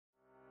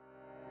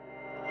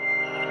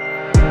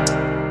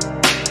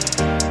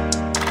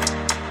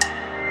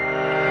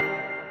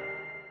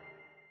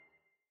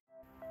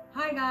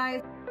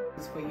guys,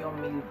 it's for your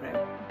meal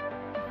prep.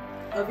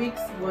 A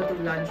week's worth of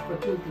lunch for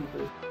 2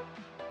 people.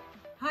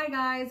 Hi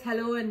guys,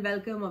 hello and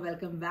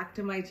welcome back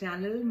to my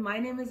channel. My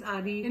name is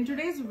Adi. In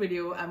today's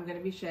video, I'm going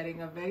to be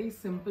sharing a very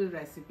simple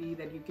recipe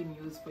that you can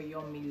use for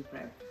your meal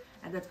prep.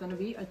 And that's going to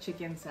be a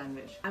chicken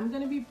sandwich. I'm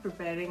going to be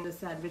preparing the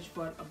sandwich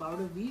for about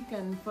a week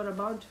and for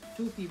about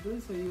 2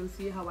 people. So you'll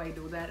see how I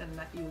do that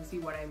and you'll see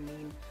what I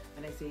mean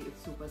when I say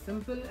it's super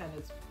simple and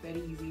it's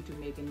very easy to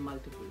make in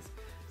multiples.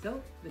 So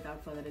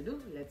without further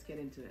ado, let's get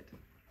into it.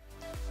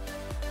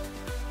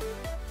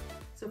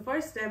 So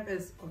first step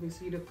is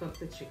obviously to cook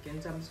the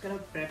chicken. So I'm just going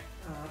to prep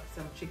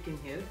some chicken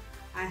here.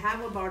 I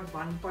have about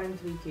 1.3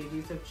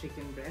 kgs of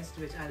chicken breast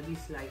which I'll be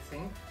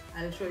slicing.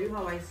 I'll show you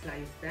how I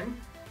slice them.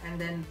 And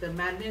then the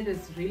marinade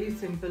is really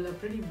simple, a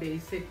pretty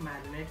basic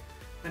marinade,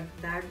 but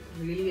that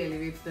really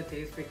elevates the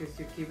taste because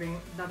you're keeping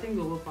nothing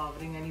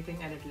overpowering anything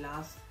and it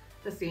lasts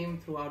the same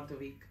throughout the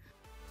week.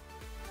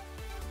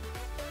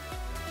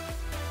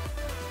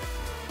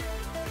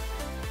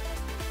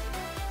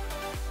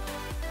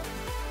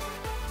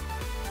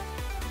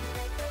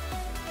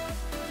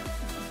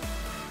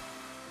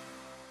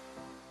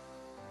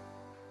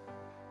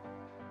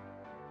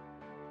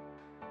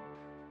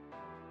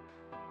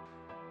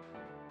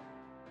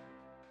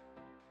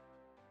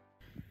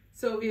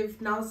 So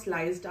we've now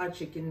sliced our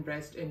chicken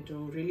breast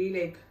into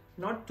really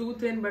not too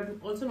thin but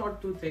also not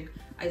too thick.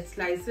 I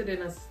slice it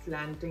in a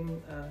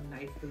slanting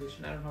knife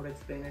position. I don't know how to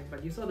explain it,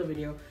 but you saw the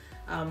video.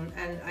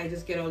 And I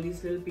just get all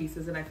these little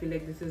pieces and I feel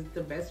like this is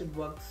the best. It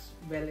works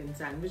well in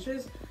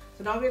sandwiches.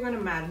 So now we're going to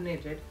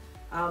marinate it.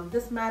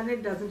 This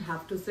marinade doesn't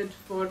have to sit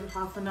for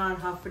half an hour,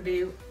 half a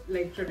day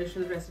like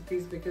traditional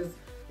recipes because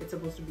it's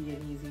supposed to be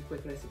an easy,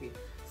 quick recipe.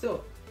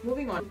 So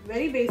moving on,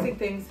 very basic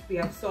things. We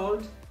have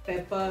salt,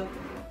 pepper,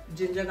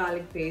 ginger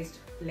garlic paste,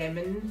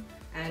 lemon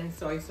and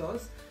soy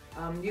sauce.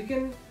 You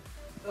can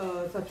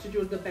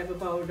substitute the pepper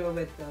powder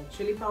with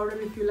chili powder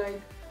if you like,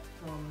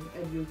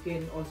 and you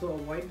can also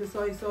avoid the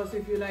soy sauce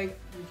if you like.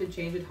 You can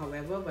change it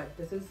however, but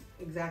this is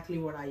exactly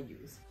what I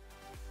use.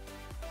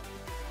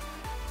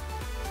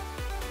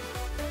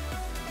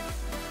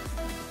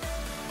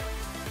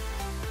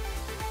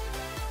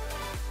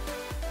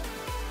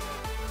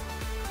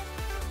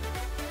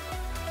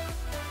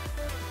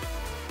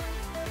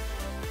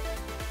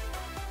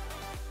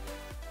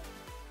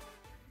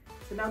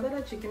 So now that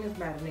our chicken is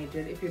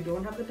marinated, if you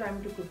don't have the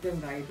time to cook them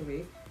right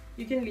away,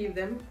 you can leave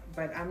them,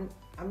 but I'm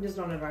just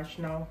on a rush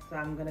now, so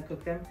I'm gonna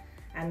cook them.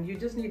 And you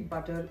just need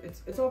butter.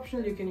 It's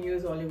optional, you can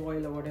use olive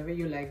oil or whatever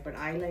you like, but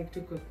I like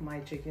to cook my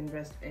chicken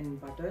breast in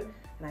butter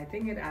and I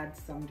think it adds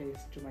some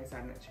taste to my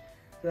sandwich.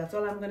 So that's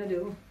all I'm gonna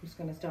do. I'm just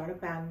gonna start a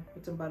pan,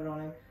 put some butter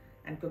on it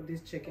and cook this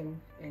chicken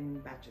in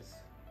batches.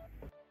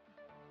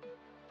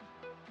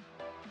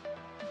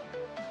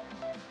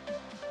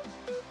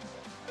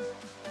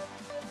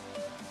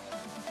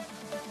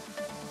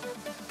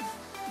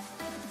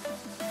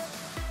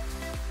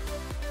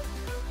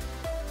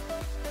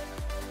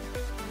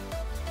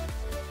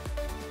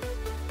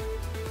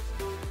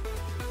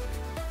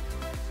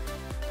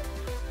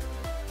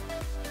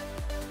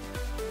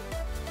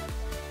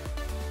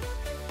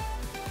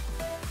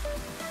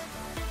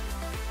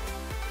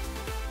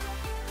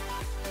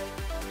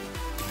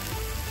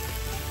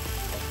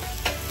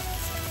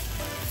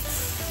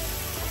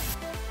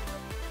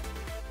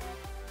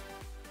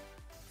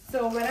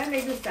 So when I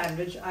make this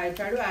sandwich, I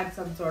try to add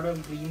some sort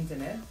of greens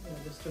in it,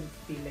 just to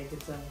feel like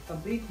it's a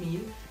complete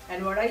meal.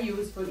 And what I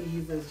use for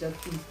ease is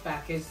just these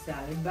packaged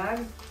salad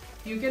bags.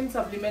 You can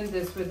supplement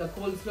this with a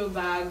coleslaw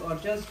bag or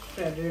just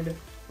shredded,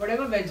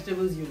 whatever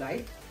vegetables you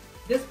like.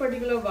 This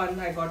particular one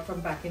I got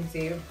from Pack and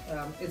Save.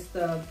 It's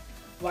the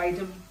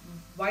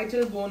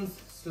Vital Bones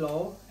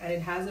Slaw and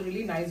it has a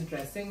really nice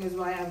dressing, is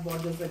why I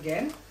bought this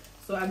again.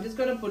 So I'm just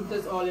going to put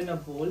this all in a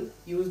bowl,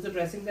 use the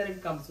dressing that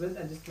it comes with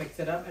and just mix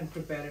it up and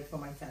prepare it for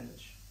my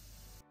sandwich.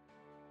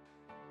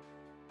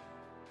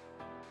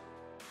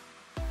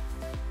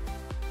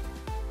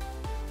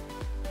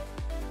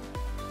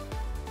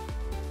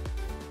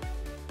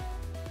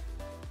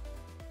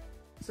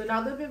 So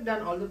now that we've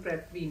done all the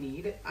prep we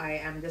need, I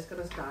am just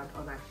going to start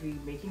on actually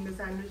making the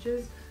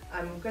sandwiches.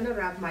 I'm going to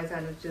wrap my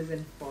sandwiches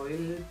in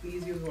foil.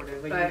 Please use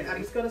whatever you like.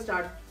 I'm just going to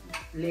start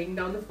laying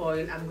down the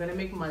foil. I'm going to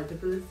make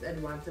multiples at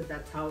once and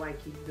that's how I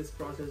keep this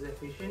process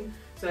efficient.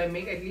 So I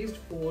make at least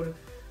 4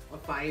 or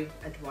 5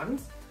 at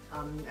once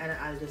and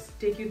I'll just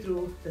take you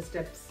through the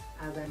steps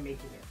as I'm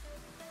making it.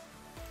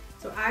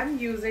 So I'm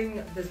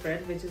using this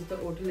bread which is the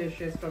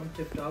Oatlicious from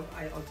Tip Top.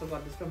 I also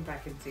got this from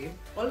Pack and Save.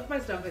 All of my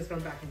stuff is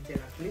from Pack and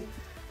Save actually.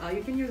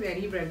 You can use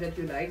any bread that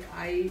you like.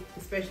 I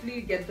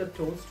especially get the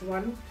toast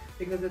one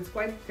because it's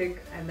quite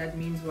thick and that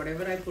means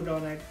whatever I put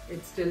on it,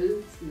 it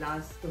still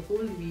lasts the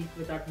whole week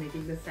without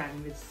making the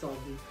sandwich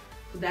soggy.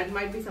 So that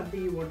might be something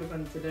you want to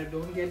consider.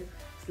 Don't get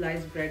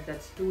sliced bread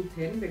that's too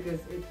thin because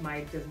it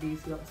might just be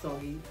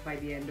soggy by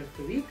the end of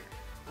the week.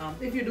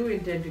 If you do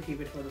intend to keep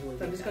it for the whole week.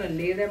 So I'm just going to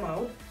lay them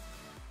out.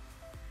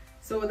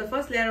 So the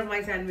first layer of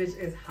my sandwich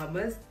is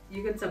hummus.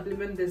 You can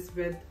supplement this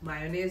with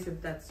mayonnaise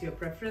if that's your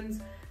preference.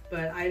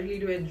 but I really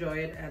do enjoy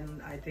it,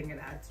 and I think it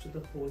adds to the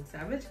whole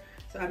sandwich.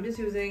 So I'm just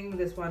using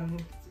this one,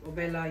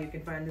 Obela. You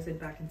can find this in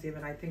Pack and Save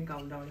and I think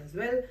Countdown as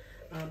well.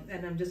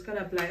 And I'm just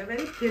gonna apply a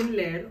very thin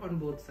layer on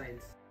both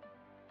sides.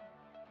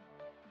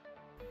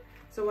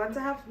 So once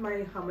I have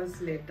my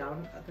hummus laid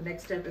down, the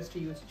next step is to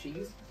use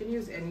cheese. You can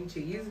use any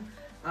cheese.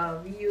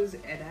 We use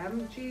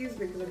Edam cheese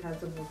because it has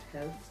the most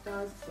health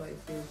stars, so it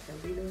feels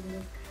healthy doing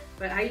this.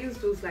 But I use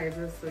 2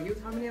 slices, so use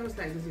how many ever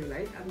slices you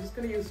like. I'm just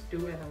going to use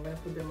 2 and I'm going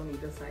to put them on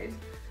either side.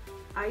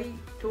 I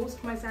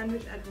toast my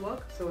sandwich at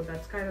work, so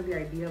that's kind of the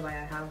idea why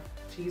I have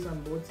cheese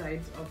on both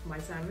sides of my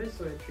sandwich,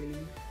 so it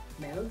really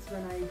melts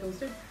when I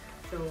toast it.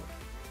 So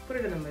put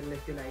it in the middle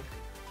if you like.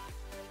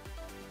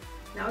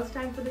 Now it's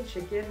time for the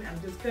chicken. I'm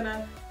just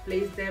gonna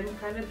place them,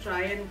 kind of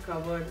try and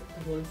cover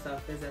the whole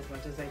surface as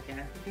much as I can.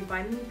 If you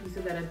find any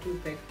pieces that are too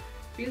thick,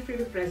 feel free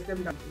to press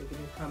them down with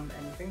your thumb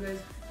and your fingers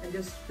and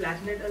just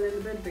flatten it a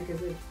little bit,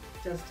 because it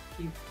just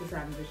keeps the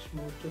sandwich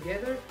more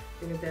together,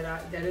 because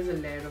there is a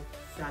layer of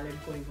salad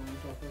going on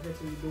top of it,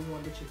 so you don't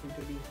want the chicken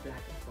to be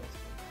flat of course.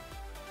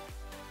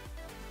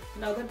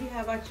 Now that we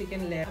have our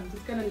chicken layer, I'm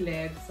just gonna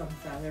layer some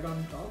salad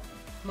on top.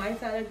 My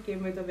salad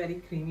came with a very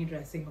creamy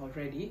dressing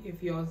already.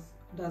 If yours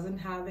doesn't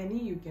have any,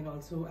 you can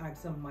also add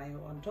some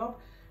mayo on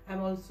top.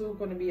 I'm also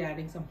going to be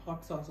adding some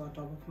hot sauce on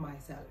top of my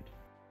salad.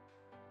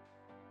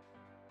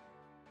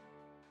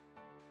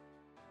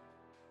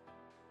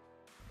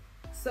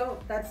 So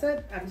that's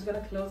it. I'm just going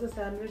to close the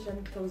sandwich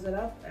and close it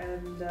up,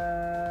 and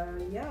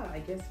yeah, I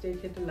guess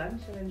take it to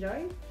lunch and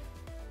enjoy.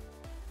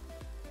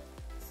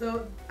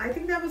 So I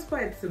think that was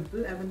quite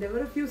simple. I mean, there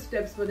were a few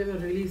steps, but they were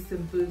really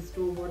simple,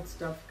 store-bought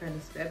stuff kind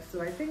of steps.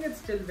 So I think it's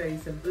still very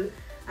simple.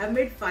 I've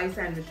made 5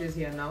 sandwiches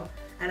here now,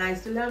 and I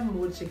still have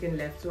more chicken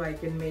left, so I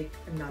can make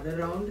another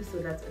round. So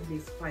that's at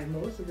least 5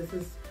 more. So this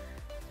is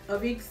a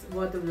week's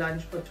worth of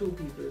lunch for 2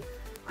 people.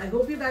 I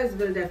hope you guys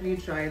will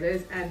definitely try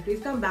this, and please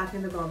come back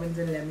in the comments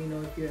and let me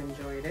know if you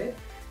enjoyed it.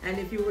 And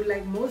if you would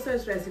like more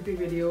such recipe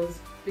videos,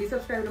 please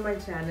subscribe to my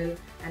channel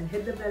and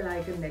hit the bell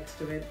icon next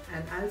to it.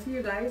 And I'll see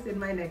you guys in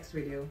my next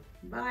video.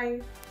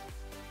 Bye!